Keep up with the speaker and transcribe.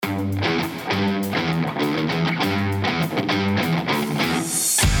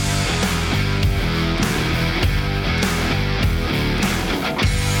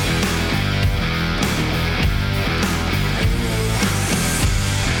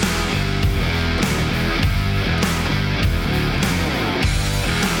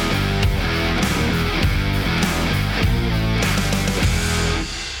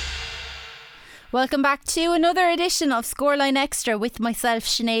Welcome back to another edition of Scoreline Extra with myself,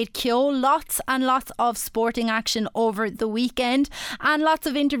 Sinead Keogh. Lots and lots of sporting action over the weekend and lots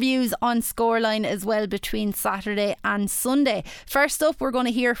of interviews on Scoreline as well between Saturday and Sunday. First up, we're going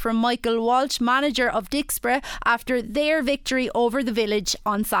to hear from Michael Walsh, manager of Dicksboro, after their victory over the Village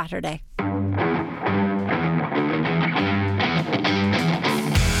on Saturday.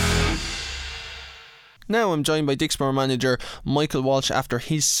 Now I'm joined by Dicksboro manager Michael Walsh after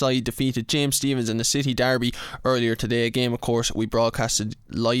his side defeated James Stephens in the City Derby earlier today. A game, of course, we broadcasted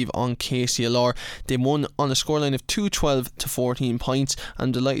live on KCLR. They won on a scoreline of 2-12 to 14 points.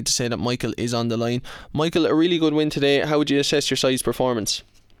 I'm delighted to say that Michael is on the line. Michael, a really good win today. How would you assess your side's performance?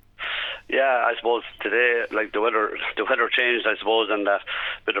 Yeah, I suppose today, like the weather changed, I suppose, and that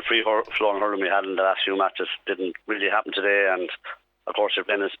bit of free-flowing hurling we had in the last few matches didn't really happen today, and of course, you're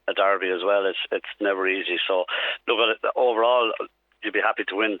playing a derby as well. It's never easy. So, look at it overall. You'd be happy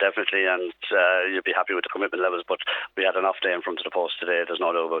to win, definitely, and you'd be happy with the commitment levels. But we had an off day in front of the post today. There's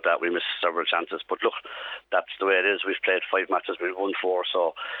no doubt about that. We missed several chances. But look, that's the way it is. We've played 5 matches. We've won 4.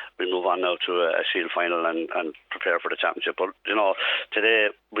 So we move on now to a Shield final and prepare for the championship. But, you know, today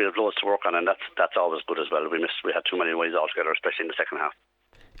we have loads to work on, and that's always good as well. We had too many wides altogether, especially in the second half.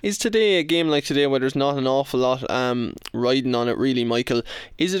 Is today a game like today where there's not an awful lot riding on it really, Michael?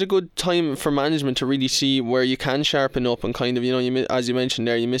 Is it a good time for management to really see where you can sharpen up and kind of, you know, as you mentioned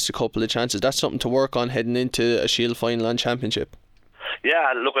there, you missed a couple of chances. That's something to work on heading into a Shield final and championship.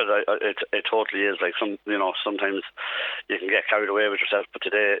 Yeah, look, it totally is. Like sometimes you can get carried away with yourself. But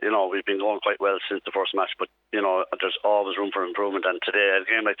today, you know, we've been going quite well since the first match. But you know, there's always room for improvement. And today, a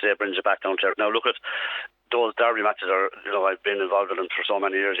game like today brings you back down to earth. Now, look at those derby matches. I've been involved with them for so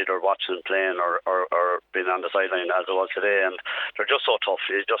many years, either watching them playing or being on the sideline as it was today. And they're just so tough.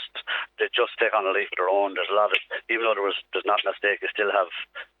 They just take on a life of their own. There's a lot of, even though there's not a stake, you still have.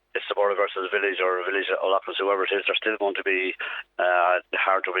 It's Supporter versus Village or Village O'Loughlin, whoever it is, they're still going to be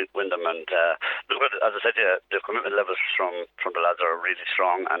hard to win them. And look, as I said to you, the commitment levels from the lads are really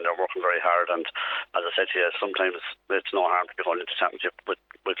strong and they're working very hard. And as I said to you, sometimes it's no harm to be going into the championship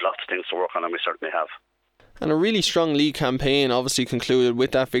with lots of things to work on, and we certainly have. And a really strong league campaign obviously concluded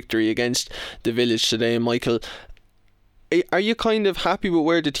with that victory against the Village today, Michael. Are you kind of happy with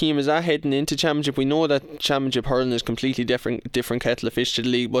where the team is at heading into championship? We know that championship hurling is completely different kettle of fish to the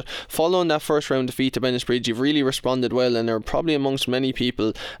league, but following that first round defeat to Bennettsbridge, you've really responded well and are probably amongst many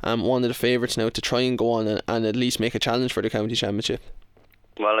people one of the favourites now to try and go on and at least make a challenge for the county championship.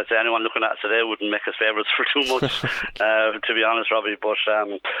 Well, I'd say anyone looking at us today wouldn't make us favourites for too much, to be honest, Robbie. But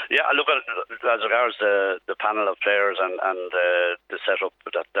yeah, I look at as regards the panel of players and the setup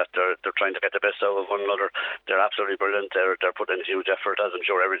that they're trying to get the best out of one another. They're absolutely brilliant. They're putting in a huge effort, as I'm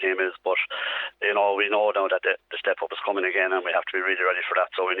sure every team is. But you know, we know now that the step up is coming again, and we have to be really ready for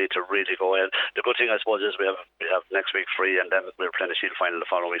that. So we need to really go ahead. The good thing, I suppose, is we have next week free, and then we're playing a Shield final the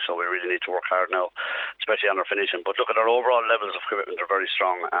following week. So we really need to work hard now, especially on our finishing. But look at our overall levels of commitment; they're very strong.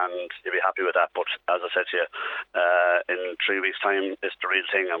 And you'll be happy with that. But as I said to you, in 3 weeks' time it's the real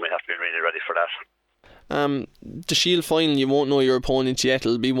thing, and we have to be really ready for that. The Shield final, you won't know your opponents yet.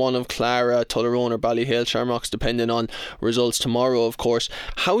 It'll be one of Clara, Tullaroan or Ballyhale Shamrocks, depending on results tomorrow, of course.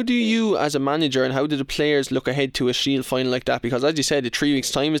 How do you, as a manager, and how do the players look ahead to a Shield final like that? Because as you said, in 3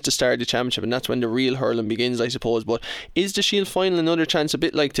 weeks' time is the start of the championship, and that's when the real hurling begins, I suppose. But is the Shield final another chance, a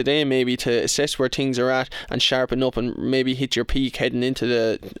bit like today, maybe, to assess where things are at and sharpen up and maybe hit your peak heading into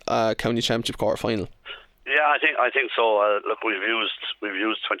the county championship quarter final? Yeah, I think so. Look, we've used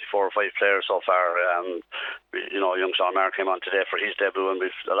 24 or 5 players so far. Young Sean Maher came on today for his debut, and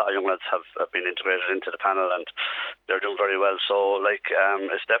a lot of young lads have been integrated into the panel, and they're doing very well. So,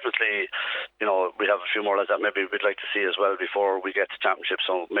 it's definitely, we have a few more lads that maybe we'd like to see as well before we get to championship.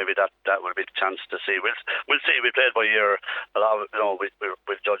 So maybe that will be the chance to see. We'll see. We played by ear. A lot of,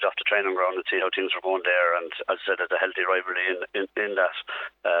 we'll judge off the training ground and see how things are going there. And as I said, there's a healthy rivalry in that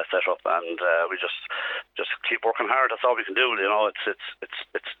setup, and we just keep working hard. That's all we can do.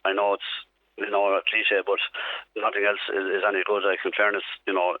 It's I know it's a cliche, but nothing else is any good. Like, in fairness,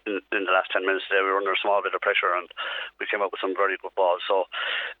 in the last 10 minutes today, we were under a small bit of pressure and we came up with some very good balls. So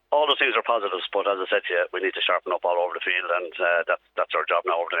all those things are positives, but as I said to you, we need to sharpen up all over the field, and that's our job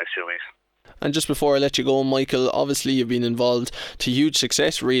now over the next few weeks. And just before I let you go, Michael, obviously you've been involved to huge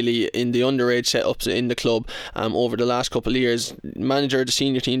success really in the underage setups in the club over the last couple of years. Manager of the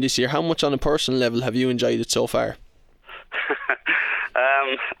senior team this year, how much on a personal level have you enjoyed it so far?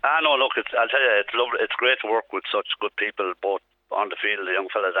 I'll tell you, it's lovely. It's great to work with such good people, both on the field, the young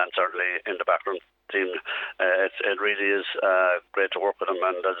fellas, and certainly in the backroom team. It really is great to work with them,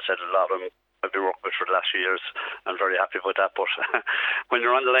 and as I said, a lot of them I've been working with for the last few years. I'm very happy with that. But when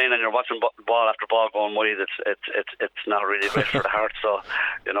you're on the line and you're watching ball after ball going wide, it's not really great for the heart. So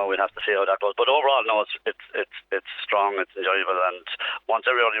we'll have to see how that goes. But overall, no, it's strong, it's enjoyable, and once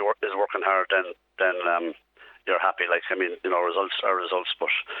everybody is working hard, then you're happy. Results are results,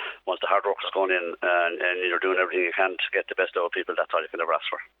 but once the hard work is going in and you're doing everything you can to get the best out of people, that's all you can ever ask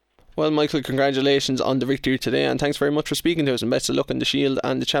for. Well, Michael, congratulations on the victory today, and thanks very much for speaking to us, and best of luck in the Shield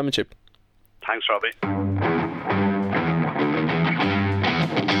and the Championship. Thanks, Robbie.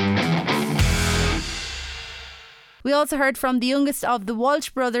 We also heard from the youngest of the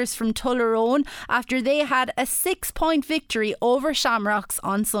Walsh brothers from Tullaroan after they had a 6-point victory over Shamrocks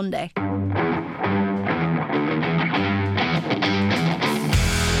on Sunday.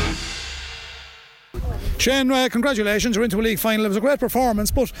 Shane, congratulations, you're into a league final. It was a great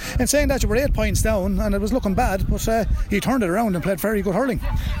performance, but in saying that, you were 8 points down and it was looking bad, but you turned it around and played very good hurling.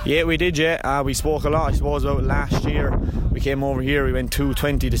 Yeah, we did, yeah. We spoke a lot, I suppose, about last year. We came over here, we went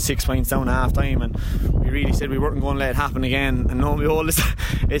 2-20 to 6 points down at half time, and we really said we weren't going to let it happen again, and lo and behold,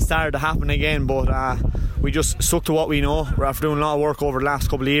 it started to happen again. But we just stuck to what we know. We're after doing a lot of work over the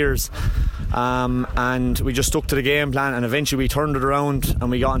last couple of years, and we just stuck to the game plan, and eventually we turned it around and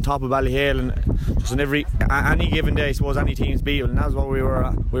we got on top of Ballyhale, and just in any given day, I suppose any team's beat, and that's what we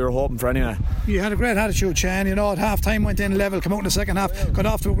were hoping for anyway. You had a great attitude, Shane. At half time went in level, come out in the second half, got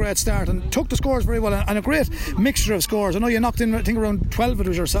off to a great start and took the scores very well, and a great mixture of scores. I know you knocked in, I think, around 12. It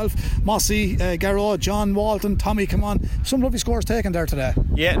was yourself, Mossy, Garrod, John, Walton, Tommy, come on, some lovely scores taken there today.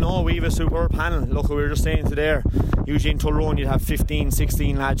 Yeah, no, we have a superb panel. Look, we were just saying today, usually in Tullaroan you'd have 15,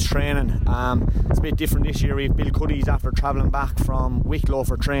 16 lads training. It's a bit different this year. We have Bill Cuddy's after travelling back from Wicklow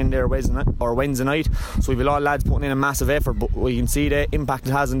for training there Wednesday night, so we have a lot of lads putting in a massive effort, but we can see the impact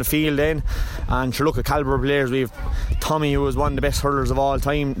it has in the field then. And sure, look at calibre players. We have Tommy, who is one of the best hurlers of all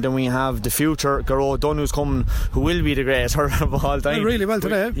time. Then we have the future Garrod Dunn, who's coming, who will be the greatest hurler of all time. Really well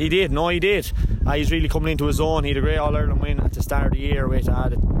today. He did. He's really coming into his own. He had a great All-Ireland win at the start of the year with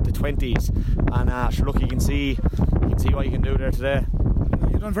the 20s, and sure, look, you can see what you can do there today.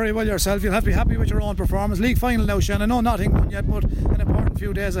 You've done very well yourself. You'll have to be happy with your own performance. League final now, Shannon. No, nothing won yet, but an important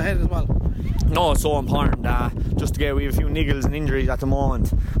few days ahead as well. No, it's so important. Just to get, we have a few niggles and injuries at the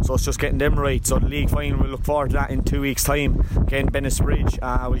moment, so it's just getting them right. So the league final, we'll look forward to that in 2 weeks' time. Again, Bennisbridge,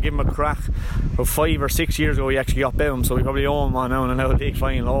 we'll give them a crack. About 5 or 6 years ago, we actually got Bellum, so we probably owe them on now in another league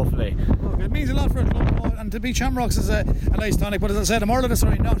final, hopefully. Okay, it means a lot for a club, and to beat Shamrocks is a nice tonic. But as I said, the moral of the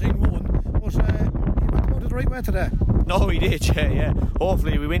story, nothing won. But you went about it the right way today. No, we did, yeah.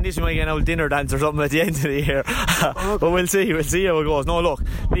 Hopefully we win this, we might get an old dinner dance or something at the end of the year. But we'll see how it goes. No, look,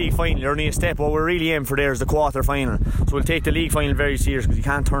 league final, you're only a step. What we're really aiming for there is the quarter final. So we'll take the league final very serious, because you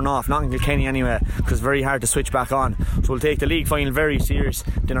can't turn off, not in Kilkenny anyway, because it's very hard to switch back on. So we'll take the league final very serious,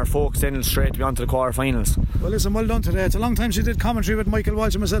 then our focus then will straight to be on to the quarter finals. Well, listen, well done today. It's a long time since you did commentary with Michael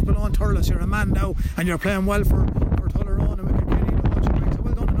Walsh and myself below in Thurles. You're a man now, and you're playing well for Tullaroan and Kilkenny. So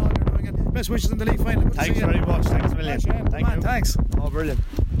well done in all you're doing, and best wishes in the league final. Good thanks very much. Thanks a million. Thank you. Thanks. Oh, brilliant.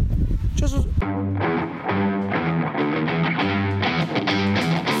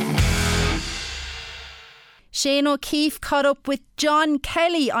 Shane O'Keefe caught up with John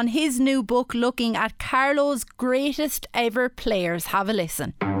Kelly on his new book looking at Carlow's greatest ever players. Have a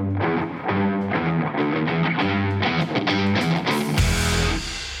listen.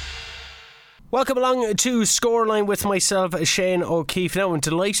 Welcome along to Scoreline with myself, Shane O'Keefe. Now I'm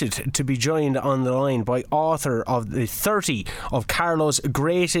delighted to be joined on the line by author of the 30 of Carlow's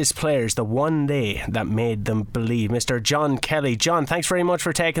greatest players, the one day that made them believe, Mr. John Kelly. John, thanks very much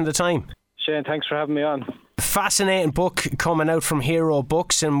for taking the time. Shane, thanks for having me on. Fascinating book coming out from Hero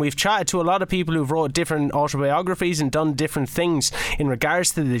Books, and we've chatted to a lot of people who've wrote different autobiographies and done different things in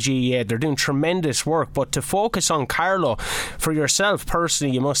regards to the GAA. They're doing tremendous work, but to focus on Carlow, for yourself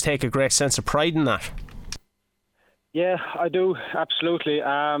personally, you must take a great sense of pride in that. Yeah, I do, absolutely.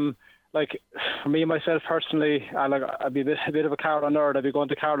 Like, for me, myself personally, I'd be a bit of a Carlow nerd. I'd be going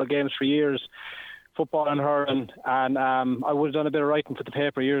to Carlow games for years, football and hurling, and I would have done a bit of writing for the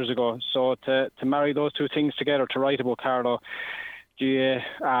paper years ago. So to marry those two things together, to write about Carlow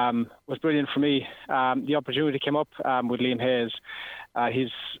GAA was brilliant for me. The opportunity came up with Liam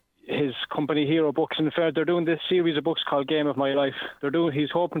Hayes. His company Hero Books, in fact, they're doing this series of books called Game of My Life.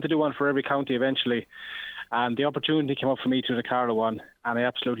 He's hoping to do one for every county eventually. And the opportunity came up for me to the Carlow one, and I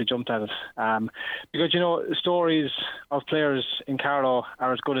absolutely jumped at it. Because, stories of players in Carlow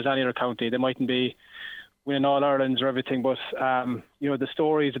are as good as any other county. They mightn't be winning All-Irelands or everything, but, the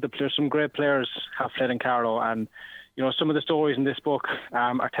stories of the players, some great players have played in Carlow. And, some of the stories in this book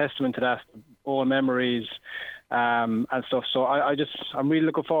are testament to that. Old memories, and stuff. So I'm really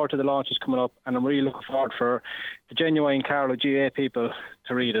looking forward to the launches coming up, and I'm really looking forward for the genuine Carlow GAA people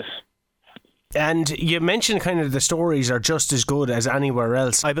to read it. And you mentioned kind of the stories are just as good as anywhere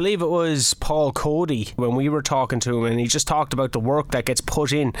else. I believe it was Paul Cody when we were talking to him, and he just talked about the work that gets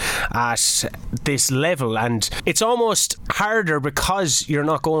put in at this level, and it's almost harder because you're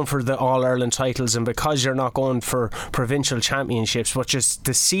not going for the All-Ireland titles and because you're not going for provincial championships, but just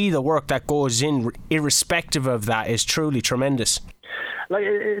to see the work that goes in irrespective of that is truly tremendous. Like,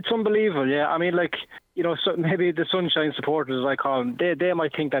 it's unbelievable, yeah. I mean, like, you know, so maybe the Sunshine supporters, as I call them, they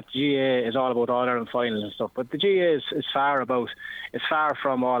might think that GAA is all about All-Ireland finals and stuff, but the GAA is far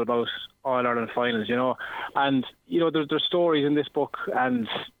from all about All-Ireland finals, you know. And, you know, there's stories in this book, and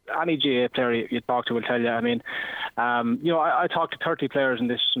any GAA player you talk to will tell you. I mean, you know, I talked to 30 players in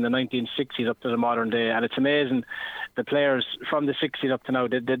this from the 1960s up to the modern day, and it's amazing the players from the 60s up to now.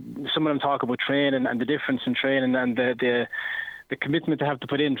 Some of them talk about training and the difference in training and the commitment they have to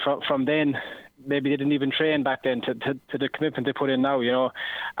put in from then. Maybe they didn't even train back then to the commitment they put in now, you know.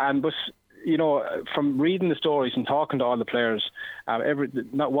 But, you know, from reading the stories and talking to all the players,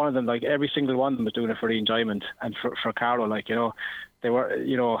 not one of them, like every single one of them was doing it for the enjoyment and for Carlow, like, you know. They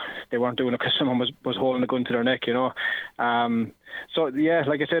weren't doing it because someone was holding a gun to their neck, you know. So, yeah,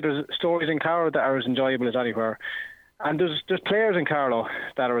 like I said, there's stories in Carlow that are as enjoyable as anywhere. And there's players in Carlow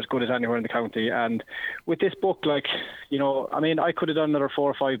that are as good as anywhere in the county. And with this book, like, you know, I mean, I could have done another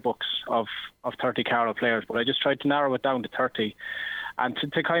 4 or 5 books of 30 Carlow players, but I just tried to narrow it down to 30. And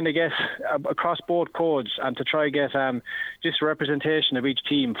to kind of get across both codes and to try get just representation of each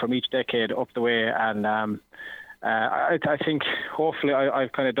team from each decade up the way. And I think hopefully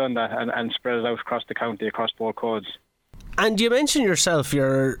I've kind of done that and spread it out across the county, across both codes. And you mentioned yourself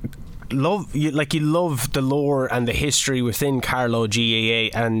you love the lore and the history within Carlow GAA,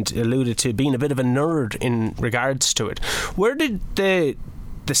 and alluded to being a bit of a nerd in regards to it. Where did the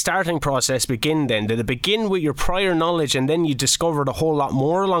starting process begin then? Did it begin with your prior knowledge and then you discovered a whole lot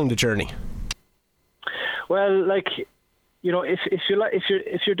more along the journey? Well, like, you know, if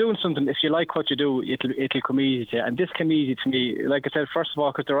you're doing something, if you like what you do, it'll come easy to you. And this came easy to me, like I said, first of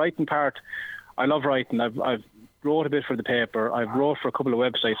all, because the writing part, I love writing. I've wrote a bit for the paper. I've wrote for a couple of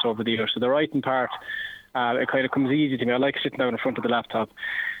websites over the years. So the writing part, it kind of comes easy to me. I like sitting down in front of the laptop.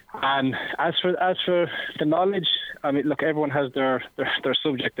 And as for the knowledge, I mean, look, everyone has their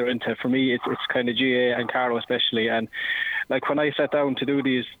subject they're into. For me, it's kind of GAA and Carlow especially. And like when I sat down to do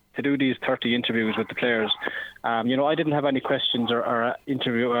these 30 interviews with the players, you know, I didn't have any questions or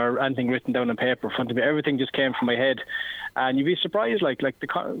interview or anything written down on paper in front of me. Everything just came from my head. And you'd be surprised, like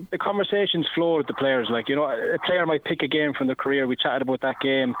the conversations flow with the players. Like, you know, a player might pick a game from their career. We chatted about that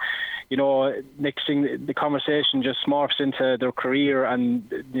game. You know, next thing, the conversation just morphs into their career and,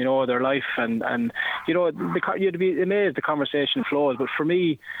 you know, their life. And you know, you'd be amazed the conversation flows. But for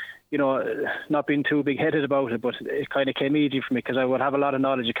me, you know, not being too big-headed about it, but it kind of came easy for me because I would have a lot of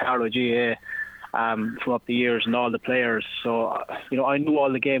knowledge of Carlow GAA from up the years and all the players. So, you know, I knew all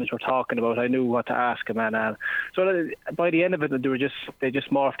the games we're talking about. I knew what to ask them. And so by the end of it, they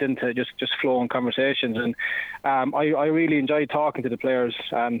just morphed into just flowing conversations. And I really enjoyed talking to the players.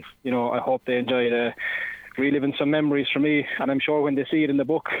 And, you know, I hope they enjoyed reliving some memories for me. And I'm sure when they see it in the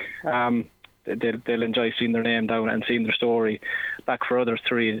book, they'll enjoy seeing their name down and seeing their story back for others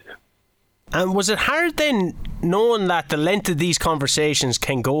to read. And was it hard then, knowing that the length of these conversations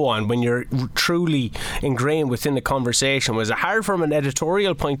can go on when you're truly ingrained within the conversation, was it hard from an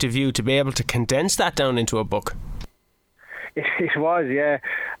editorial point of view to be able to condense that down into a book? It was, yeah.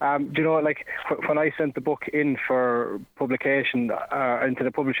 You know, like when I sent the book in for publication into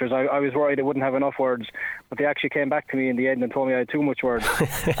the publishers, I was worried I wouldn't have enough words, but they actually came back to me in the end and told me I had too much words.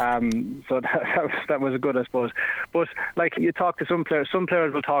 So that was good, I suppose. But like, you talk to some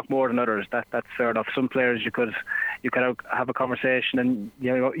players will talk more than others. That's fair enough. Some players you could have a conversation and,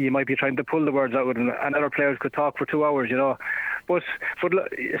 you know, you might be trying to pull the words out, and other players could talk for 2 hours, you know. But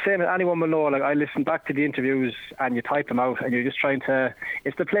same as anyone will know, like, I listen back to the interviews and you type them out and you're just trying to,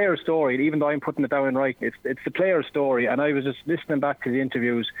 it's the player's story. Even though I'm putting it down in writing, it's the player's story. And I was just listening back to the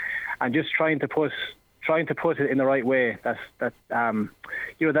interviews and just trying to put it in the right way. That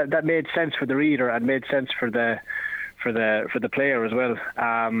that made sense for the reader and made sense for the player as well.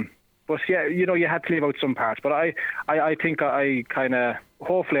 But yeah, you know, you had to leave out some parts. But I think I kind of,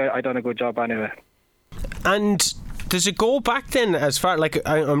 hopefully I done a good job anyway. And does it go back then as far, like,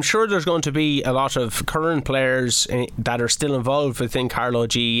 I'm sure there's going to be a lot of current players that are still involved within Carlow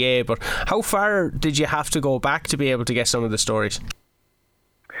GAA, but how far did you have to go back to be able to get some of the stories?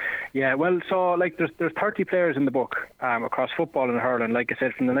 Yeah, well, so like there's 30 players in the book across football and hurling, like I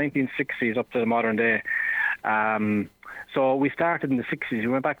said, from the 1960s up to the modern day. So we started in the 60s. We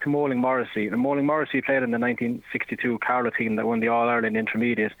went back to Moling Morrissey. And Moling Morrissey played in the 1962 Carlow team that won the All-Ireland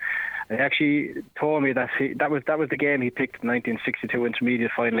Intermediate. And he actually told me that that was the game he picked in the 1962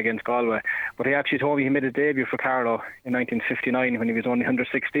 Intermediate final against Galway. But he actually told me he made a debut for Carlow in 1959 when he was only under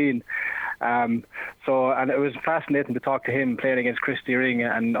 16. And it was fascinating to talk to him playing against Christy Ring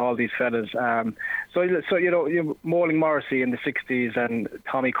and all these fellas. So Moling Morrissey in the 60s and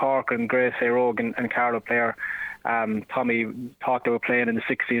Tommy Cork and Grace Aerogue and Carlow player. Tommy talked about playing in the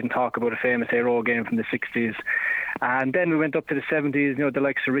 60s and talked about a famous Aero game from the 60s. And then we went up to the 70s, the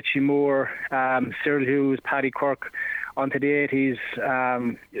likes of Richie Moore, Cyril Hughes, Paddy Quirk, onto the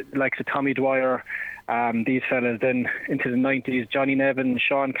 80s, likes of Tommy Dwyer, these fellas. Then into the 90s, Johnny Nevin,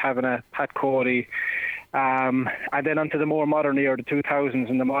 Sean Kavanagh, Pat Cody. And then onto the more modern era, the 2000s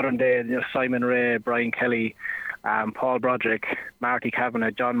and the modern day, Simon Ray, Brian Kelly, Paul Broderick, Marty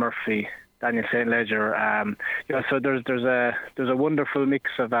Kavanagh, John Murphy, Daniel St. Ledger. So there's a wonderful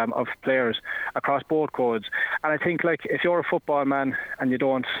mix of players across both codes. And I think if you're a football man and you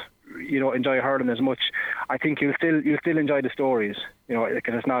don't enjoy hurling as much, I think you'll still enjoy the stories.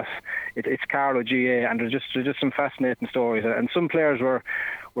 Because it's Carlow GA, and there's just some fascinating stories. And some players were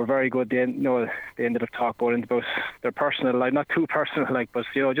very good. They ended up talking about their personal life, not too personal, but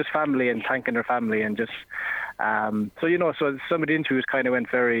just family and thanking their family and just. So some of the interviews kind of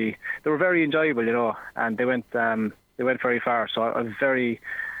they were very enjoyable, and they went very far. So I was very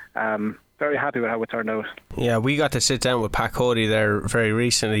happy with how it turned out. Yeah, we got to sit down with Pat Cody there very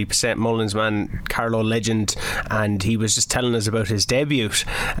recently, St Mullins man, Carlow legend, and he was just telling us about his debut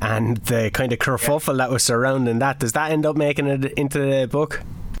and the kind of kerfuffle that was surrounding that. Does that end up making it into the book?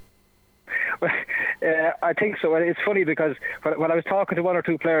 Well, I think so. It's funny because when I was talking to one or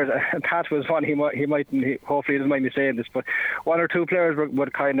two players, and Pat was one, he hopefully doesn't mind me saying this, but one or two players were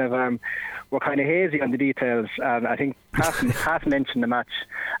kind of hazy on the details. I think Pat mentioned the match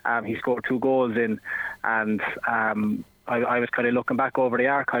he scored 2 goals in, and I was kind of looking back over the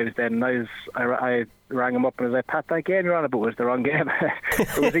archives then, and I rang him up and I was like, Pat, that game you're on about was the wrong game.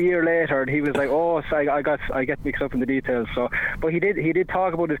 It was a year later, and he was like, oh, so I get mixed up in the details. So, but he did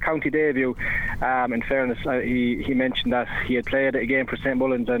talk about his county debut. In fairness, he mentioned that he had played a game for St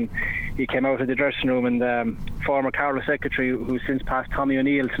Mullins, and he came out of the dressing room, and former Carlow secretary, who's since passed, Tommy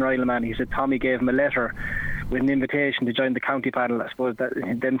O'Neill, Tinryland man, he said Tommy gave him a letter with an invitation to join the county panel. I suppose that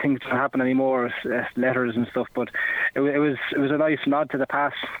them things don't happen anymore, letters and stuff. But it was a nice nod to the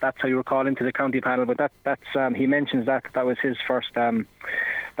past. That's how you were called into the county panel. But that's he mentions that was his first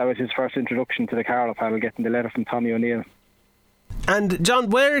introduction to the Carlow panel, getting the letter from Tommy O'Neill. And John,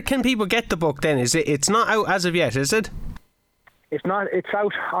 where can people get the book then? It's not out as of yet, is it? It's not. It's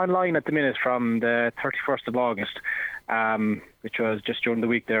out online at the minute from the 31st of August. Which was just during the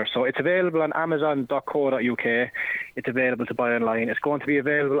week there. So it's available on amazon.co.uk. It's available to buy online. It's going to be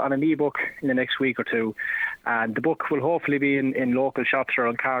available on an ebook in the next week or two. And the book will hopefully be in local shops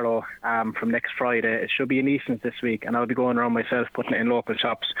around Carlow from next Friday. It should be in Easton's this week, and I'll be going around myself putting it in local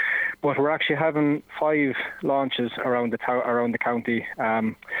shops. But we're actually having 5 launches around the county.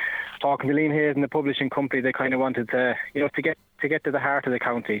 Talking to Liam Hayes and the publishing company, they kind of wanted to get to the heart of the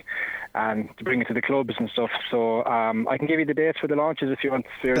county and to bring it to the clubs and stuff. So I can give you the dates for the launches if you want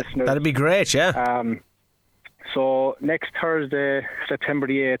to. That'd be great, yeah. So next Thursday, September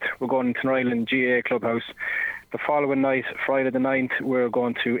the 8th, we're going to Tinryland GA Clubhouse. The following night, Friday the 9th, we're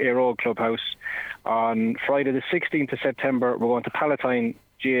going to Aerogue Clubhouse. On Friday the 16th of September, we're going to Palatine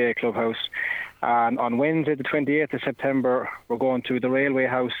GA Clubhouse. And on Wednesday the 28th of September, we're going to the Railway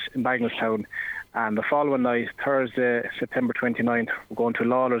House in Bagnallstown. And the following night, Thursday, September 29th, we're going to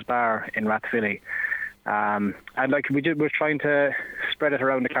Lawler's Bar in Rathvilly. And we're trying to spread it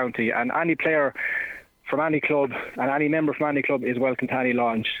around the county. And any player from any club and any member from any club is welcome to any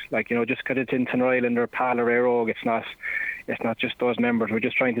launch. Just because it's in Tinryland or Pal or Aerogue, it's not just those members. We're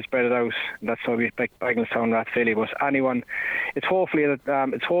just trying to spread it out. That's how we pick Bagnallstown, Rathvilly. But anyone, it's hopeful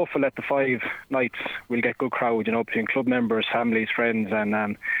that the 5 nights we'll get good crowd, between club members, families, friends,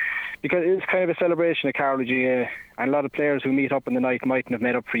 and because it's kind of a celebration of Carlow GA, and a lot of players who meet up in the night mightn't have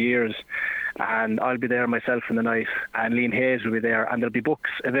met up for years. And I'll be there myself in the night, and Liam Hayes will be there, and there'll be books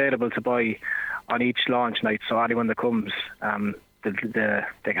available to buy on each launch night. So anyone that comes,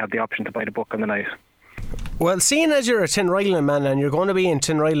 they have the option to buy the book on the night. Well, seeing as you're a Tinryland man and you're going to be in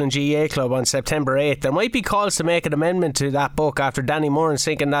Tinryland GA Club on September 8th, there might be calls to make an amendment to that book after Danny Moran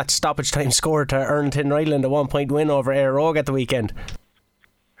sinking that stoppage time score to earn Tinryland a 1-point win over Aerogue at the weekend.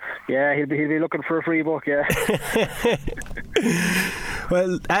 Yeah, he'll be looking for a free book, yeah.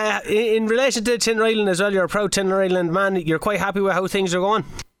 Well, in relation to Tinryland as well, you're a proud Tinryland man. You're quite happy with how things are going?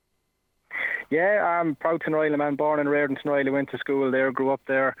 Yeah, I'm proud Tinryland man, born and reared in Tinryland, went to school there, grew up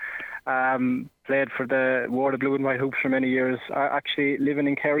there, played for the wore the blue and white hoops for many years. Actually living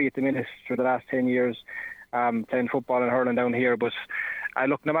in Kerry at the minute for the last 10 years, playing football and hurling down here. But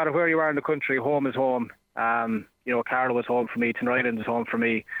look, no matter where you are in the country, home is home. Carlow is home for me, Tinryland is home for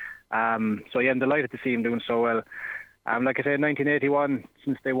me. So yeah, I'm delighted to see him doing so well. Like I said, 1981,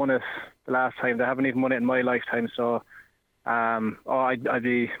 since they won it the last time, they haven't even won it in my lifetime. So I'd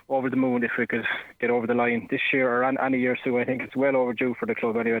be over the moon if we could get over the line this year or any year soon. I think it's well overdue for the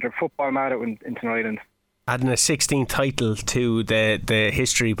club anyway. They're football mad out in Tinryland. Adding a 16th title to the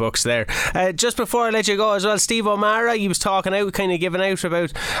history books there. Just before I let you go as well, Steve O'Mara, he was talking out, kind of giving out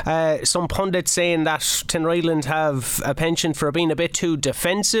about some pundits saying that Tinryland have a penchant for being a bit too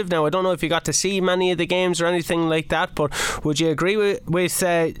defensive. Now, I don't know if you got to see many of the games or anything like that, but would you agree with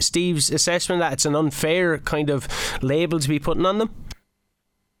Steve's assessment that it's an unfair kind of label to be putting on them?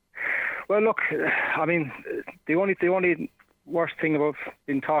 Well, look, I mean, the only worst thing about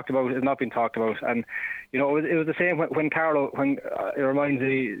being talked about is not being talked about. And it was the same when Carlow, it reminds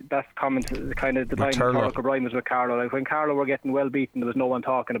me, that comment kind of the time Torlock O'Brien was with Carlow. Like when Carlow were getting well beaten, there was no one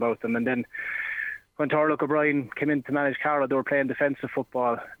talking about them. And then when Torlock O'Brien came in to manage Carlow, they were playing defensive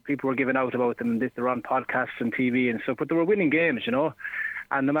football. People were giving out about them, and they were on podcasts and TV and stuff. But they were winning games, And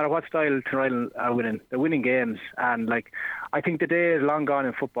no matter what style Tinryland are winning, they're winning games. And I think the day is long gone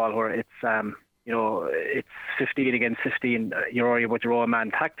in football where it's it's 15 against 15. You're with your own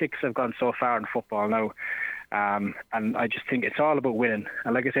man. Tactics have gone so far in football now, and I just think it's all about winning.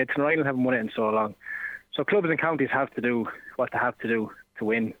 And like I said, Tinryland haven't won it in so long, so clubs and counties have to do what they have to do to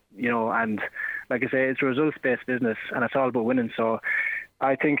win. And like I say, it's a results-based business, and it's all about winning. So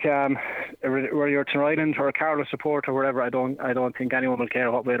I think whether you're Tinryland or a Carlow supporter or whatever, I don't think anyone will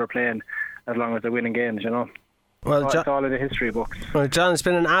care what way they're playing as long as they're winning games. Well, it's all in the history books. Well, John, it's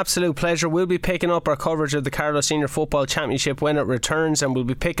been an absolute pleasure. We'll be picking up our coverage of the Carlow Senior Football Championship when it returns, and we'll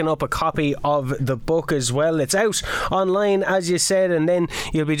be picking up a copy of the book as well. It's out online, as you said, and then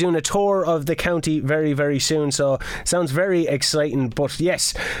you'll be doing a tour of the county very, very soon. So, sounds very exciting. But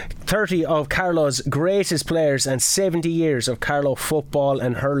yes, 30 of Carlow's greatest players and 70 years of Carlow football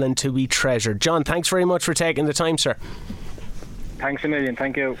and hurling to be treasured. John, thanks very much for taking the time, sir. Thanks a million,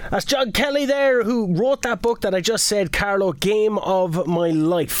 thank you. That's John Kelly there, who wrote that book that I just said, Carlow, Game of My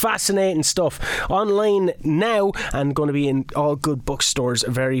Life. Fascinating stuff. Online now and going to be in all good bookstores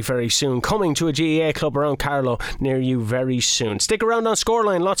very, very soon. Coming to a GAA club around Carlow near you very soon. Stick around on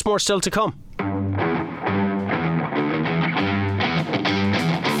Scoreline, lots more still to come.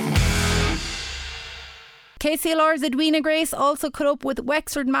 KCLR's Edwina Grace also caught up with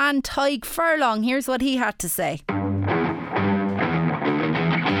Wexford man Tadhg Furlong. Here's what he had to say.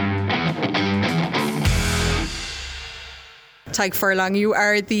 Tadhg Furlong, you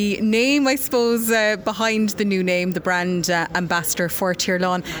are the name, I suppose, behind the new name, the brand ambassador for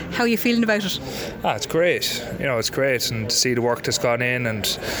Tirlawn. How are you feeling about it? It's great. It's great, and to see the work that's gone in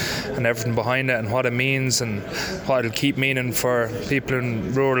and everything behind it and what it means and what it'll keep meaning for people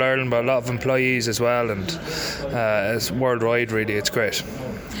in rural Ireland, but a lot of employees as well, and it's worldwide really. It's great.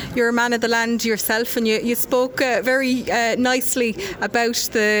 You're a man of the land yourself, and you spoke very nicely about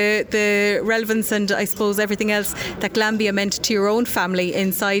the relevance and I suppose everything else that Glanbia meant to your own family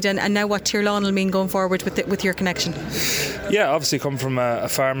inside, and now what Tirlawn will mean going forward with your connection. Yeah, obviously come from a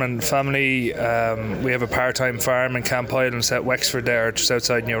farming family. We have a part-time farm in Camp Highlands at Wexford there, just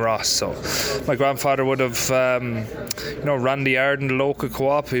outside New Ross. So my grandfather would have ran the yard in the local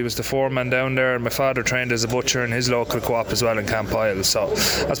co-op. He was the foreman down there, and my father trained as a butcher in his local co-op as well in Camp Highlands. So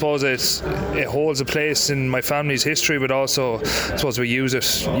I suppose it holds a place in my family's history, but also I suppose we use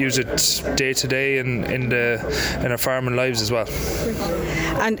it day to day in our farming lives as well.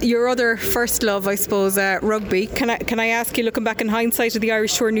 And your other first love, I suppose, rugby. Can I ask you, looking back in hindsight of the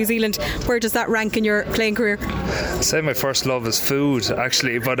Irish Tour New Zealand, where does that rank in your playing career? I'd say my first love is food,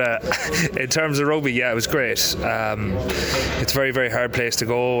 actually, but in terms of rugby, yeah, it was great. It's a very, very hard place to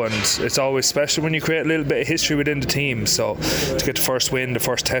go, and it's always special when you create a little bit of history within the team. So to get the first win, the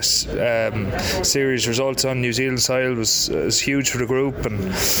first Test series results on New Zealand soil was huge for the group, and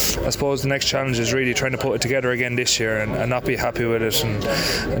I suppose the next challenge is really trying to put it together again this year and not be happy with it, and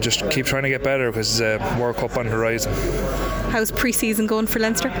just keep trying to get better because there's a World Cup on the horizon. How's pre-season going for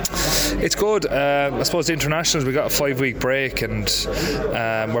Leinster? It's good. I suppose the internationals, we got a 5-week break, and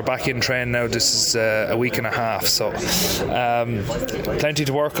we're back in training now. This is a week and a half, so plenty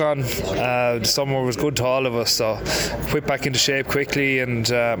to work on. The summer was good to all of us, so quit back into shape quickly and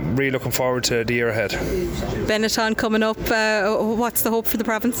really looking forward to the year ahead. Benetton coming up, what's the hope for the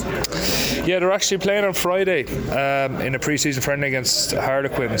province? Yeah, they're actually playing on Friday in a pre-season friendly against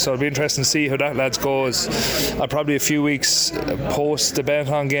Harlequin, so it'll be interesting to see how that lads goes. Probably a few weeks post the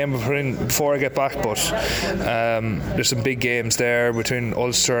Benetton game before I get back, but there's some big games there between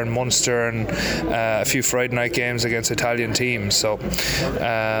Ulster and Munster and a few Friday night games against Italian teams, so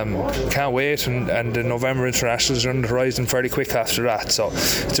can't wait, and the November internationals are on the horizon fairly quick after that, so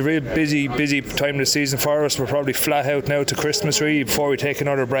it's a real busy time of the season for us. We're probably flat out now to Christmas really before we take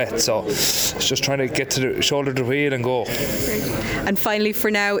another breath, so it's just trying to get to the shoulder to the wheel and go. And finally,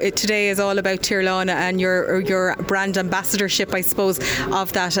 for now, today is all about Tirlana and your brand ambassadorship, I suppose,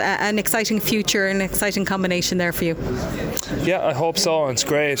 of that. An exciting future, an exciting combination there for you. Yeah, I hope so. It's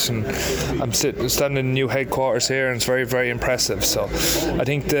great, and I'm standing in the new headquarters here, and it's very, very impressive. So I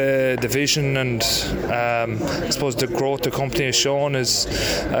think the vision and I suppose the growth the company has shown is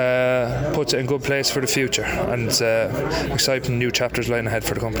puts it in a good place for the future, and exciting new chapters lying ahead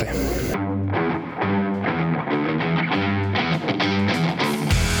for the company.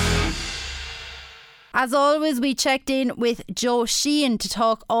 As always, we checked in with Joe Sheehan to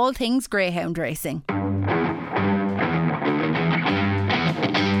talk all things greyhound racing.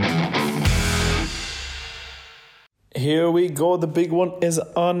 Here we go, the big one is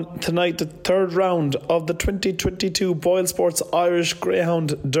on tonight, the third round of the 2022 Boyle Sports Irish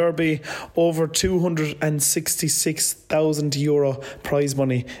Greyhound Derby. Over €266,000 prize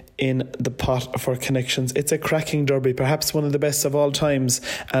money in the pot for Connections. It's a cracking derby, perhaps one of the best of all times,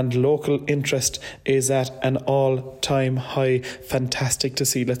 and local interest is at an all-time high. Fantastic to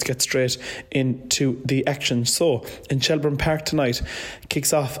see. Let's get straight into the action. So, in Shelbourne Park tonight,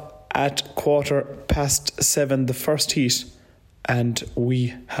 kicks off at 7:15, the first heat, and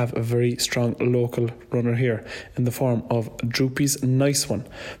we have a very strong local runner here in the form of Droopy's Nice One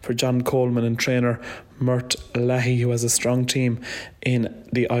for John Coleman and trainer Mert Lahey, who has a strong team in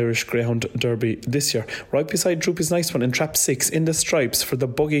the Irish Greyhound Derby this year. Right beside Droopy's Nice One in trap 6 in the stripes for the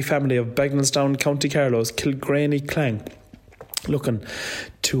Buggy family of Bagnallstown, County Carlow's Kilgraney Clang, looking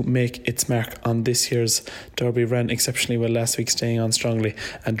to make its mark on this year's Derby. Ran exceptionally well last week, staying on strongly,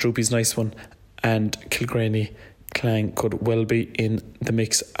 and Droopy's Nice One and Kilgraney Clang could well be in the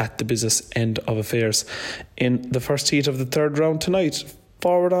mix at the business end of affairs. In the first heat of the third round tonight,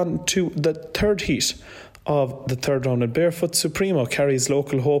 forward on to the third heat of the third round, and Barefoot Supremo carries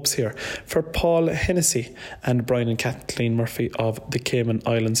local hopes here for Paul Hennessy and Brian and Kathleen Murphy of the Cayman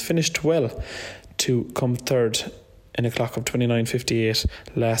Islands. Finished well to come third in a clock of 29.58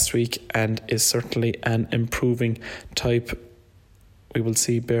 last week, and is certainly an improving type. We will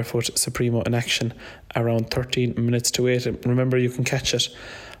see Barefoot Supremo in action around 13 minutes to 8. Remember, you can catch it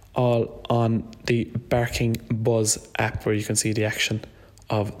all on the Barking Buzz app, where you can see the action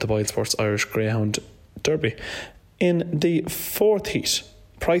of the Boyle Sports Irish Greyhound Derby. In the fourth heat,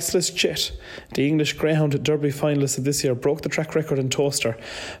 Priceless Jet, the English Greyhound Derby finalist of this year, broke the track record in Toaster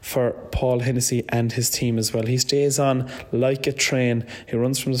for Paul Hennessy and his team as well. He stays on like a train. He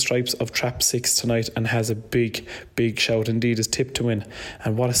runs from the stripes of trap 6 tonight and has a big shout. Indeed, is tipped to win,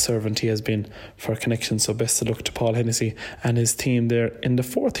 and what a servant he has been for Connection. So best of luck to Paul Hennessy and his team there in the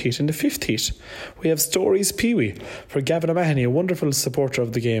fourth heat. In the fifth heat, we have Stories Pee-wee for Gavin O'Mahony, a wonderful supporter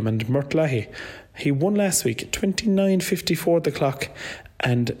of the game, and Mert Lahey. He won last week at 29.54 the clock,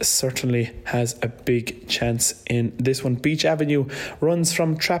 and certainly has a big chance in this one. Beach Avenue runs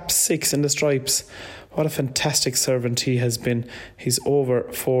from trap 6 in the stripes. What a fantastic servant he has been. He's over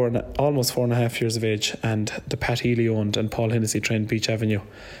almost 4.5 years of age, and the Pat Healy owned and Paul Hennessy trained Beach Avenue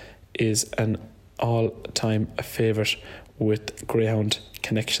is an all-time favourite with Greyhound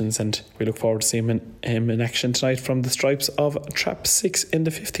Connections, and we look forward to seeing him in action tonight from the stripes of trap 6 in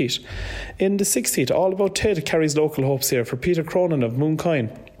the fifth heat. In the sixth heat, All About Ted carries local hopes here for Peter Cronin of Mooncoin.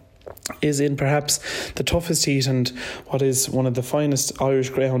 Is in perhaps the toughest heat and what is one of the finest Irish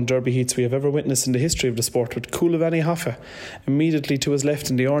Greyhound Derby heats we have ever witnessed in the history of the sport, with Coolavani Hoffa immediately to his left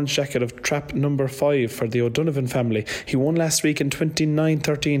in the orange jacket of trap number 5 for the O'Donovan family. He won last week in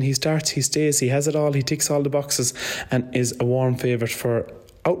 29.13. He starts, he stays, he has it all, he ticks all the boxes, and is a warm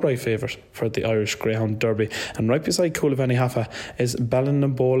outright favourite for the Irish Greyhound Derby. And right beside Coolavani Hoffa is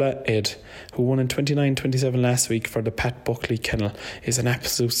Ballinambola Ed, who won in 29.27 last week for the Pat Buckley Kennel. Is an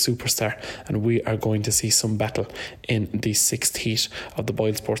absolute superstar, and we are going to see some battle in the sixth heat of the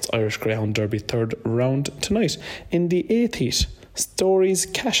Boyle Sports Irish Greyhound Derby third round tonight. In the eighth heat, Stories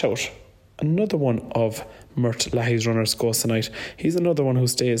Cash Out, another one of Mert Lahey's runners, goes tonight. He's another one who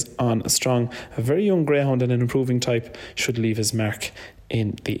stays on strong. A very young greyhound and an improving type should leave his mark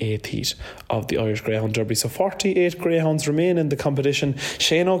in the 8th heat of the Irish Greyhound Derby. So 48 greyhounds remain in the competition.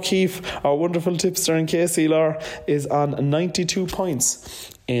 Shane O'Keefe, our wonderful tipster in KCLR, is on 92 points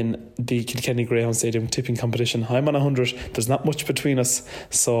in the Kilkenny Greyhound Stadium tipping competition. I'm on 100. There's not much between us,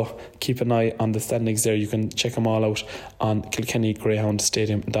 so keep an eye on the standings there. You can check them all out on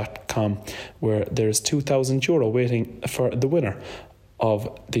KilkennyGreyhoundStadium.com, where there's €2,000 waiting for the winner of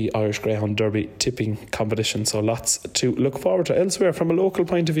the Irish Greyhound Derby tipping competition. So lots to look forward to. Elsewhere, from a local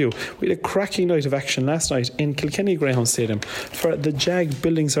point of view, we had a cracking night of action last night in Kilkenny Greyhound Stadium for the JAG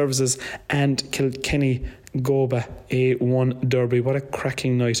Building Services and Kilkenny Goba A1 Derby. What a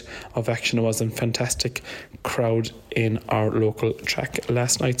cracking night of action it was, and fantastic crowd in our local track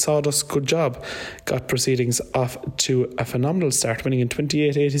last night. Sawdust, good job, got proceedings off to a phenomenal start, winning in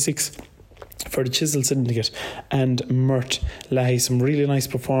 28.86 for the Chisel Syndicate and Mert Lahi. Some really nice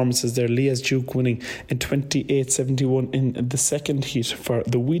performances there. Leah's Duke winning in 28.71 in the second heat for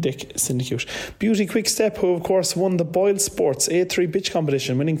the Wiedek Syndicate. Beauty Quick Step, who of course won the Boyle Sports A3 bitch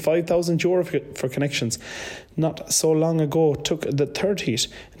competition, winning €5,000 for connections not so long ago, took the third heat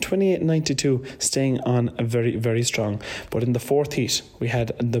 28.92, staying on very, very strong. But in the fourth heat we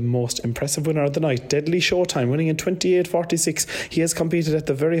had the most impressive winner of the night, Deadly Showtime, winning in 28.46. He has competed at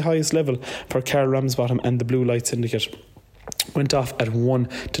the very highest level for Carl Ramsbottom and the Blue Light Syndicate. Went off at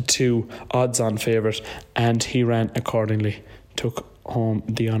 1-2 odds on favourite, and he ran accordingly, took home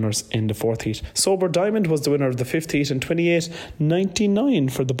the honours in the fourth heat. Sober Diamond was the winner of the fifth heat in 28.99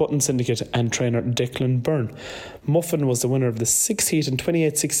 for the Button Syndicate and trainer Declan Byrne. Muffin was the winner of the sixth heat in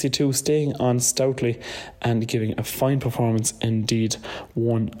 28.62, staying on stoutly and giving a fine performance indeed.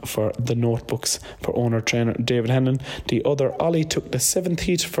 One for the Notebooks for owner trainer David Hannon. The other Ollie took the seventh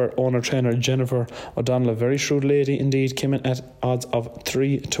heat for owner trainer Jennifer O'Donnell. A very shrewd lady indeed, came in at odds of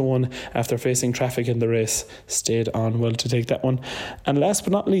 3-1 after facing traffic in the race. Stayed on well to take that one. And last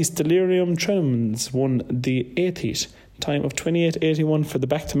but not least, Delirium Tremens won the 8th heat, time of 28.81 for the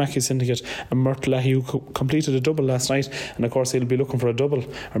Back to Mackey Syndicate and Mert Lahi, who completed a double last night, and of course he'll be looking for a double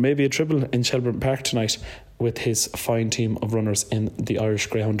or maybe a triple in Shelbourne Park tonight with his fine team of runners in the Irish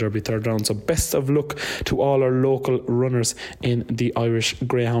Greyhound Derby third round. So best of luck to all our local runners in the Irish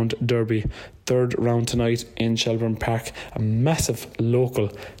Greyhound Derby third round tonight in Shelbourne Park. A massive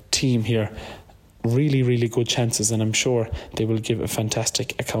local team here. Really, really good chances, and I'm sure they will give a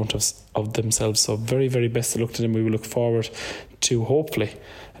fantastic account of themselves. So very, very best of luck to them. We will look forward to hopefully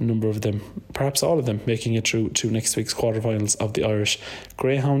a number of them, perhaps all of them, making it through to next week's quarterfinals of the Irish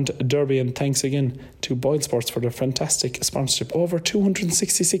Greyhound Derby. And thanks again to Boyle Sports for their fantastic sponsorship. Over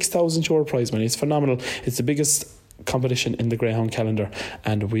 €266,000 prize money. It's phenomenal. It's the biggest competition in the Greyhound calendar,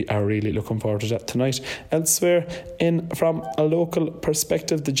 and we are really looking forward to that tonight. Elsewhere, from a local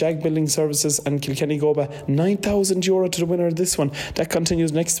perspective, the JAG Building Services and Kilkenny Goba, €9,000 to the winner of this one. That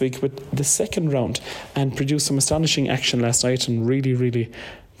continues next week with the second round, and produced some astonishing action last night, and really, really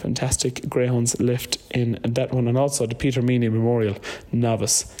fantastic greyhounds left in that one. And also the Peter Meany Memorial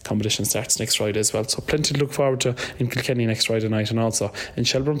Novice competition starts next Friday as well, so plenty to look forward to in Kilkenny next Friday night, and also in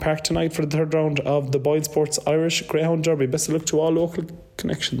Shelbourne Park tonight for the third round of the Boyle Sports Irish Greyhound Derby. Best of luck to all local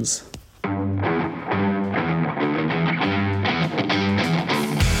connections.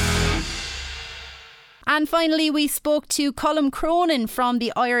 And finally, we spoke to Colm Cronin from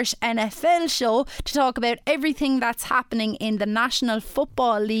the Irish NFL show to talk about everything that's happening in the National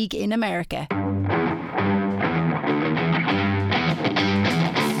Football League in America.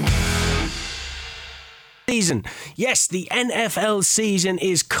 Season. Yes, the NFL season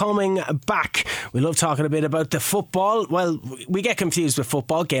is coming back. We love talking a bit about the football. Well, we get confused with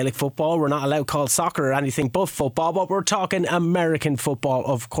football, Gaelic football. We're not allowed to call soccer or anything but football, but we're talking American football,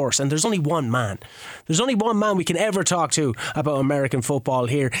 of course. And there's only one man. There's only one man we can ever talk to about American football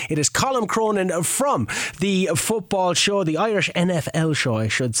here. It is Colm Cronin from the football show, the Irish NFL show, I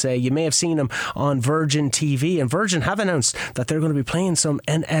should say. You may have seen him on Virgin TV, and Virgin have announced that they're going to be playing some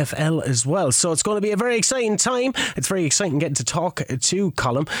NFL as well. So it's going to be a very exciting time. It's very exciting getting to talk to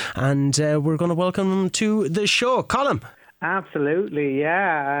Colm, and we're going to welcome him to the show. Colm. Absolutely,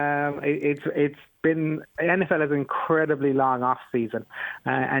 yeah. It's been, NFL has an incredibly long off season,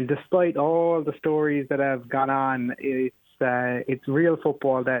 and despite all the stories that have gone on, it's real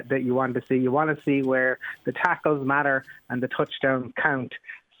football that you want to see. You want to see where the tackles matter and the touchdowns count.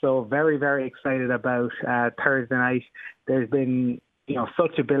 So very, very excited about Thursday night. There's been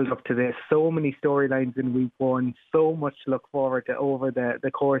such a build up to this, so many storylines in week one, so much to look forward to over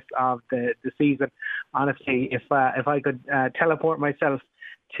the course of the season. Honestly, if I could teleport myself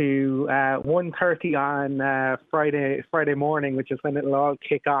to 1:30 on Friday morning, which is when it'll all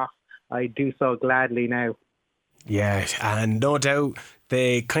kick off, I do so gladly now. Yeah, and no doubt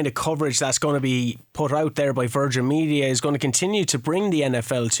the kind of coverage that's going to be put out there by Virgin Media is going to continue to bring the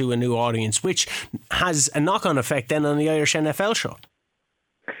NFL to a new audience, which has a knock-on effect then on the Irish NFL show.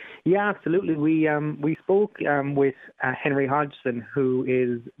 Yeah, absolutely. We spoke with Henry Hodgson, who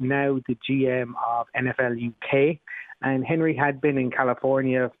is now the GM of NFL UK. And Henry had been in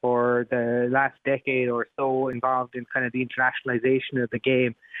California for the last decade or so, involved in kind of the internationalization of the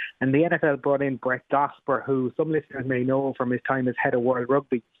game. And the NFL brought in Brett Gosper, who some listeners may know from his time as head of World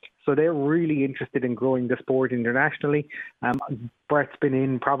Rugby. So they're really interested in growing the sport internationally. Brett's been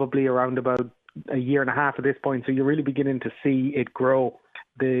in probably around about a year and a half at this point, so you're really beginning to see it grow.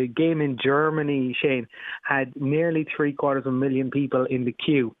 The game in Germany, Shane, had nearly 750,000 people in the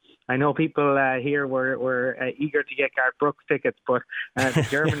queue. I know people here were eager to get Garth Brooks tickets, but the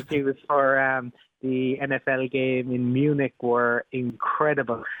German queues for the NFL game in Munich were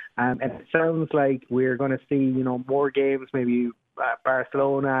incredible. And it sounds like we're going to see, more games, maybe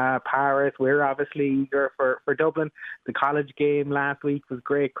Barcelona, Paris. We're obviously eager for Dublin. The college game last week was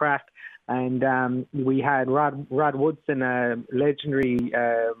great crack. And we had Rod Woodson, a legendary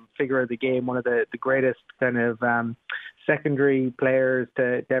figure of the game, one of the greatest kind of secondary players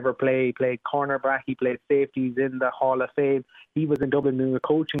to ever play. He played cornerback, he played safeties in the Hall of Fame. He was in Dublin doing a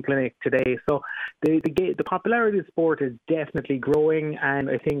coaching clinic today. So the popularity of the sport is definitely growing, and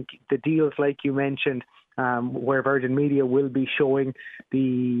I think the deals, like you mentioned, where Virgin Media will be showing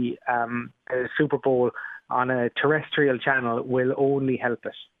the Super Bowl on a terrestrial channel, will only help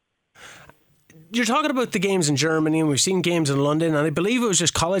it. You're talking about the games in Germany, and we've seen games in London, and I believe it was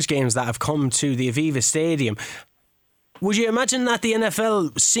just college games that have come to the Aviva Stadium. Would you imagine that the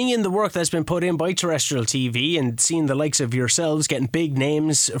NFL, seeing the work that's been put in by terrestrial TV and seeing the likes of yourselves getting big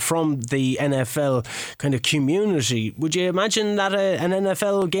names from the NFL kind of community, would you imagine that an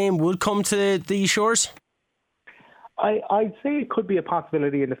NFL game would come to these shores? I'd say it could be a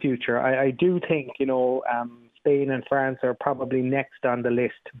possibility in the future. I do think, Spain and France are probably next on the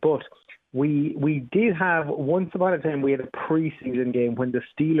list, but we did have, once upon a time, we had a pre-season game when the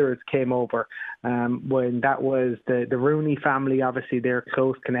Steelers came over, when that was the Rooney family, obviously their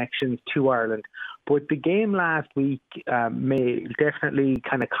close connections to Ireland. But the game last week may definitely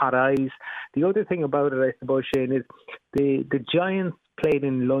kind of caught eyes. The other thing about it, I suppose, Shane, is the Giants played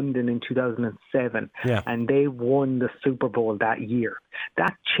in London in 2007, and they won the Super Bowl that year.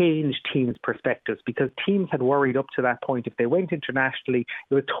 That changed teams' perspectives, because teams had worried up to that point if they went internationally,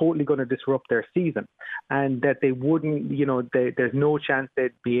 it was totally going to disrupt their season, and that they wouldn't, there's no chance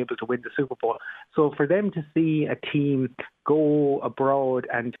they'd be able to win the Super Bowl. So for them to see a team go abroad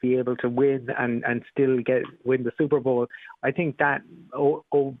and to be able to win and still win the Super Bowl, I think that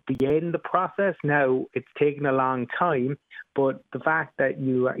began the process. Now, it's taken a long time, but the fact that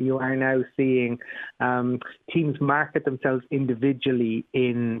you are now seeing teams market themselves individually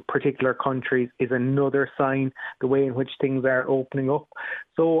in particular countries is another sign, the way in which things are opening up.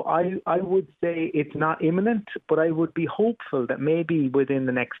 So I would say it's not imminent, but I would be hopeful that maybe within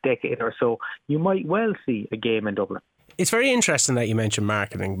the next decade or so, you might well see a game in Dublin. It's very interesting that you mentioned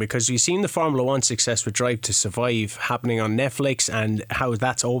marketing, because you've seen the Formula One success with Drive to Survive happening on Netflix, and how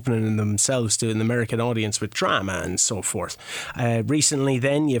that's opening themselves to an American audience with drama and so forth. Recently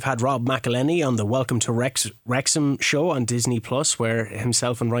then, you've had Rob McElhenney on the Welcome to Wrexham show on Disney Plus, where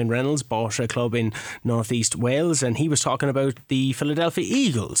himself and Ryan Reynolds bought a club in North East Wales, and he was talking about the Philadelphia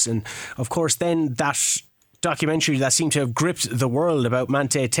Eagles. And of course then that documentary that seemed to have gripped the world about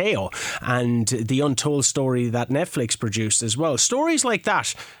Manti Te'o and the untold story that Netflix produced as well. Stories like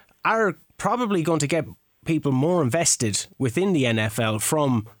that are probably going to get people more invested within the NFL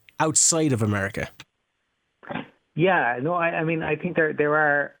from outside of America. Yeah, no, I mean, I think there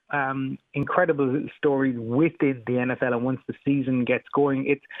are incredible stories within the NFL, and once the season gets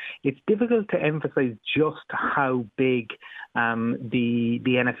going, it's difficult to emphasize just how big the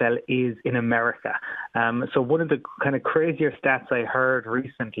NFL is in America. So one of the kind of crazier stats I heard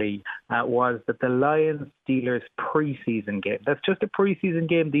recently was that the Lions-Steelers preseason game, that's just a preseason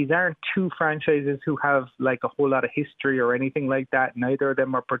game. These aren't two franchises who have like a whole lot of history or anything like that. Neither of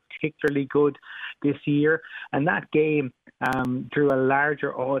them are particularly good this year. And that game drew a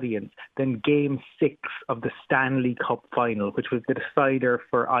larger audience than Game 6 of the Stanley Cup final, which was the decider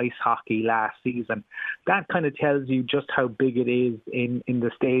for ice hockey last season. That kind of tells you just how big it is in the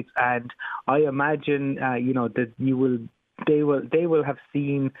States. And I imagine, that you will they will have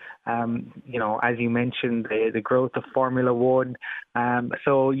seen, as you mentioned, the growth of Formula One.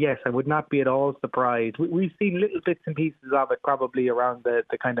 So yes, I would not be at all surprised. We've seen little bits and pieces of it probably around the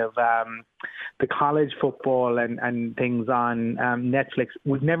kind of the college football and things on Netflix.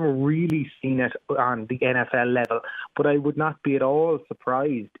 We've never really seen it on the NFL level, but I would not be at all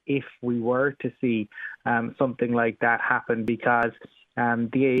surprised if we were to see something like that happen, because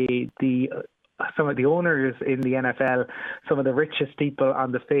some of the owners in the NFL, some of the richest people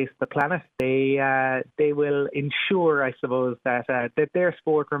on the face of the planet, they will ensure, I suppose, that their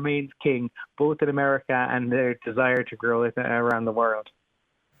sport remains king, both in America and their desire to grow it around the world.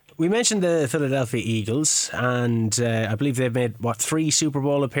 We mentioned the Philadelphia Eagles, and I believe they've made, 3 Super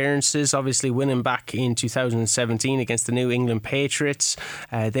Bowl appearances, obviously winning back in 2017 against the New England Patriots.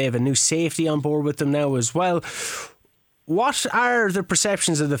 They have a new safety on board with them now as well. What are the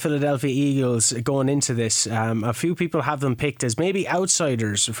perceptions of the Philadelphia Eagles going into this? A few people have them picked as maybe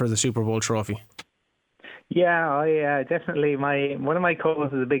outsiders for the Super Bowl trophy. Yeah, I definitely. One of my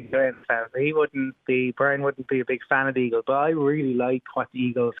co-hosts is a big Giants fan. Brian wouldn't be a big fan of the Eagles, but I really like what the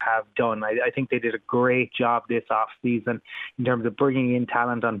Eagles have done. I think they did a great job this off-season in terms of bringing in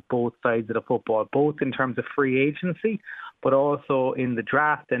talent on both sides of the football, both in terms of free agency, but also in the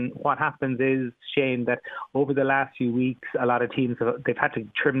draft. And what happens is, Shane, that over the last few weeks, a lot of teams, they've had to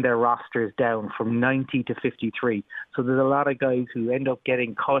trim their rosters down from 90 to 53. So there's a lot of guys who end up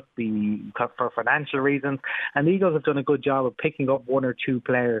getting cut for financial reasons. And the Eagles have done a good job of picking up 1 or 2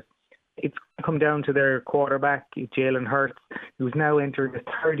 players. It's come down to their quarterback, Jalen Hurts, who's now entering his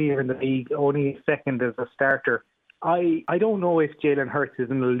 3rd year in the league, only second as a starter. I don't know if Jalen Hurts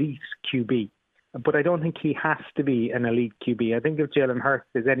is an elite QB, but I don't think he has to be an elite QB. I think if Jalen Hurts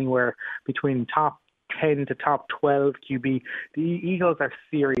is anywhere between top 10 to top 12 QB, the Eagles are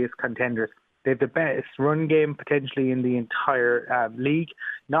serious contenders. They have the best run game potentially in the entire league,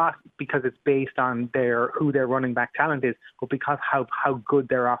 not because it's based on who their running back talent is, but because how good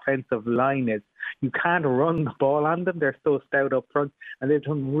their offensive line is. You can't run the ball on them. They're so stout up front, and they've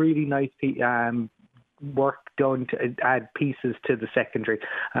done really nice work done to add pieces to the secondary.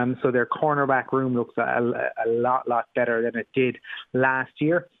 So their cornerback room looks a lot better than it did last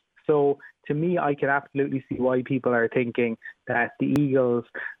year. So to me, I can absolutely see why people are thinking that the Eagles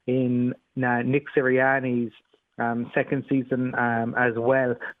in Nick Sirianni's second season as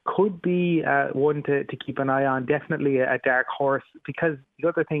well could be one to keep an eye on. Definitely a dark horse, because the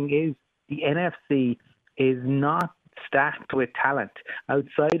other thing is the NFC is not stacked with talent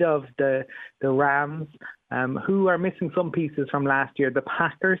outside of the Rams, who are missing some pieces from last year. The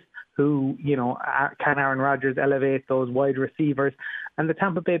Packers, who, can Aaron Rodgers elevate those wide receivers, and the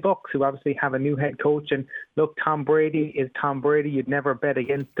Tampa Bay Bucks, who obviously have a new head coach. And look, Tom Brady is Tom Brady. You'd never bet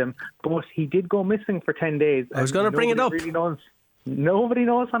against him, but he did go missing for 10 days. I was going to bring it up. Nobody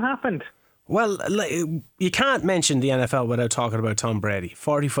knows what happened. Well, you can't mention the NFL without talking about Tom Brady.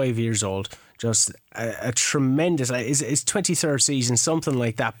 45 years old, just a tremendous, his 23rd season, something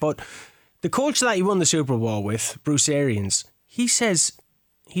like that. But the coach that he won the Super Bowl with, Bruce Arians, he says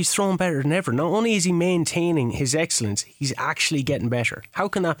he's thrown better than ever. Not only is he maintaining his excellence, he's actually getting better. How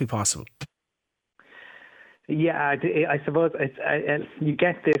can that be possible? Yeah, I suppose you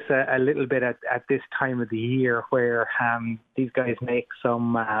get this a little bit at this time of the year, where these guys make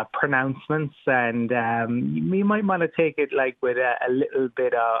some pronouncements, and you might want to take it with a little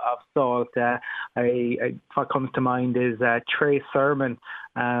bit of salt. What comes to mind is Trey Sermon,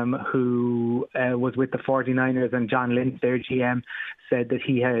 who was with the 49ers, and John Lynch, their GM, said that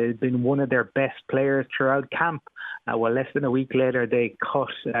he had been one of their best players throughout camp. Less than a week later, they cut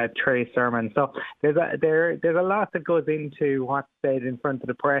Trey Sermon. So there's a lot that goes into what's said in front of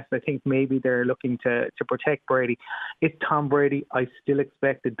the press. I think maybe they're looking to protect Brady. It's Tom Brady. I still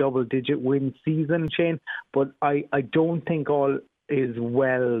expect a double-digit win season, Shane, but I don't think all is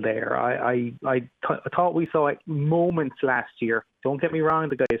well there. I thought we saw moments last year. Don't get me wrong,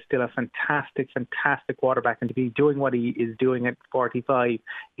 the guy is still a fantastic quarterback, and to be doing what he is doing at 45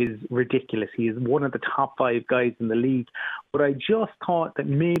 is ridiculous. He is one of the top 5 guys in the league. But I just thought that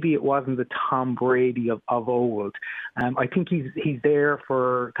maybe it wasn't the Tom Brady of old. I think he's there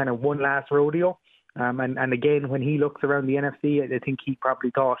for kind of one last rodeo. And again, when he looks around the NFC, I think he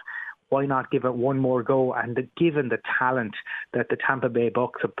probably thought, why not give it one more go? And given the talent that the Tampa Bay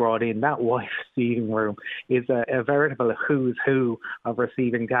Bucks have brought in, that wide receiving room is a veritable who's who of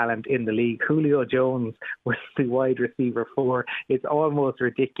receiving talent in the league. Julio Jones was the wide receiver 4. It's almost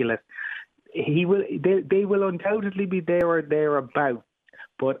ridiculous. They will undoubtedly be there or thereabouts.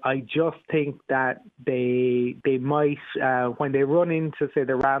 but I just think that they might, when they run into, say,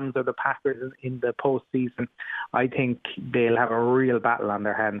 the Rams or the Packers in the postseason, I think they'll have a real battle on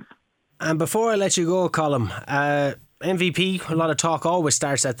their hands. And before I let you go, Colm, MVP, a lot of talk always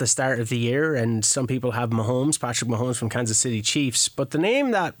starts at the start of the year, and some people have Patrick Mahomes from Kansas City Chiefs, but the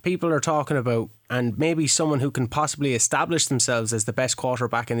name that people are talking about, and maybe someone who can possibly establish themselves as the best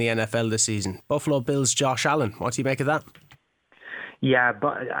quarterback in the NFL this season, Buffalo Bills' Josh Allen. What do you make of that? Yeah,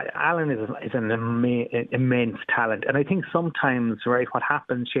 but Allen is an immense talent, and I think sometimes, right, what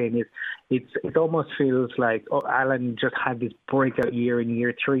happens, Shane, is it almost feels like Allen just had this breakout year in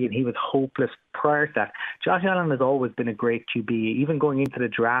year 3, and he was hopeless prior to that. Josh Allen has always been a great QB, even going into the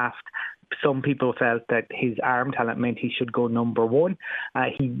draft. Some people felt that his arm talent meant he should go number 1.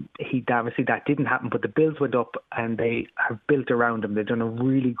 He obviously that didn't happen, but the Bills went up and they have built around him. They've done a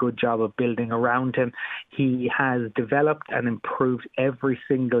really good job of building around him. He has developed and improved every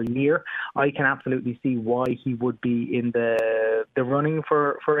single year. I can absolutely see why he would be in the running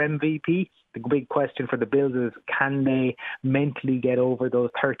for MVP. The big question for the Bills is, can they mentally get over those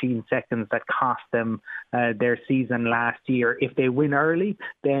 13 seconds that cost them their season last year? If they win early,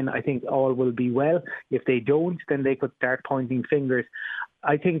 then I think all will be well. If they don't, then they could start pointing fingers.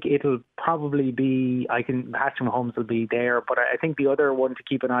 I think it'll probably be, Patrick Mahomes will be there, but I think the other one to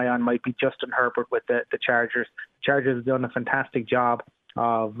keep an eye on might be Justin Herbert with the Chargers. The Chargers have done a fantastic job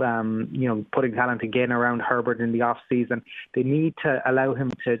of putting talent again around Herbert in the off season. They need to allow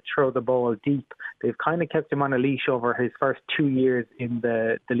him to throw the ball deep. They've kind of kept him on a leash over his first 2 years in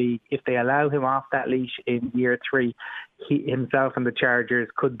the league. If they allow him off that leash in year 3, he himself and the Chargers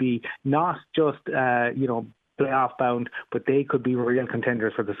could be not just playoff bound, but they could be real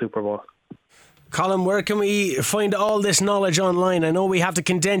contenders for the Super Bowl. Colm, where can we find all this knowledge online? I know we have to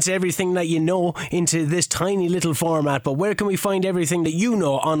condense everything that you know into this tiny little format, but where can we find everything that you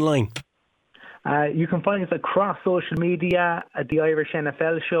know online? You can find us across social media at the Irish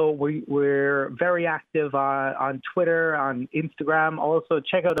NFL Show. We're very active on Twitter, on Instagram. Also,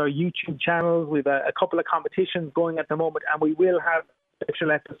 check out our YouTube channels. We've a couple of competitions going at the moment, and we will have a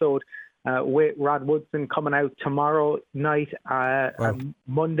special episode with Rod Woodson coming out tomorrow night,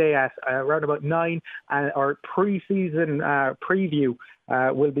 Monday at around about 9, and our pre-season preview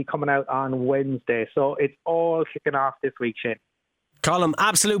will be coming out on Wednesday. So it's all kicking off this week, Shane. Colm,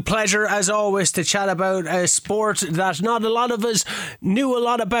 absolute pleasure as always to chat about a sport that not a lot of us knew a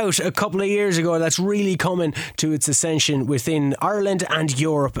lot about a couple of years ago that's really coming to its ascension within Ireland and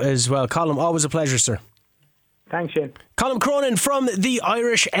Europe as well. Colm, always a pleasure, sir. Thanks, Shane. Colm Cronin from the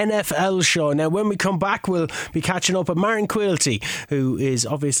Irish NFL Show. Now, when we come back, we'll be catching up with Maren Quilty, who is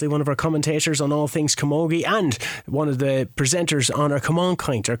obviously one of our commentators on all things camogie and one of the presenters on our Come On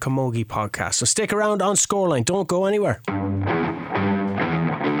Kind, our camogie podcast. So stick around on Scoreline. Don't go anywhere.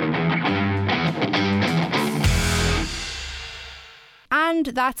 And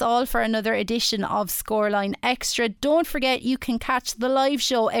that's all for another edition of Scoreline Extra. Don't forget you can catch the live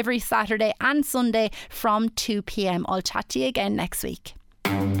show every Saturday and Sunday from 2 p.m. I'll chat to you again next week.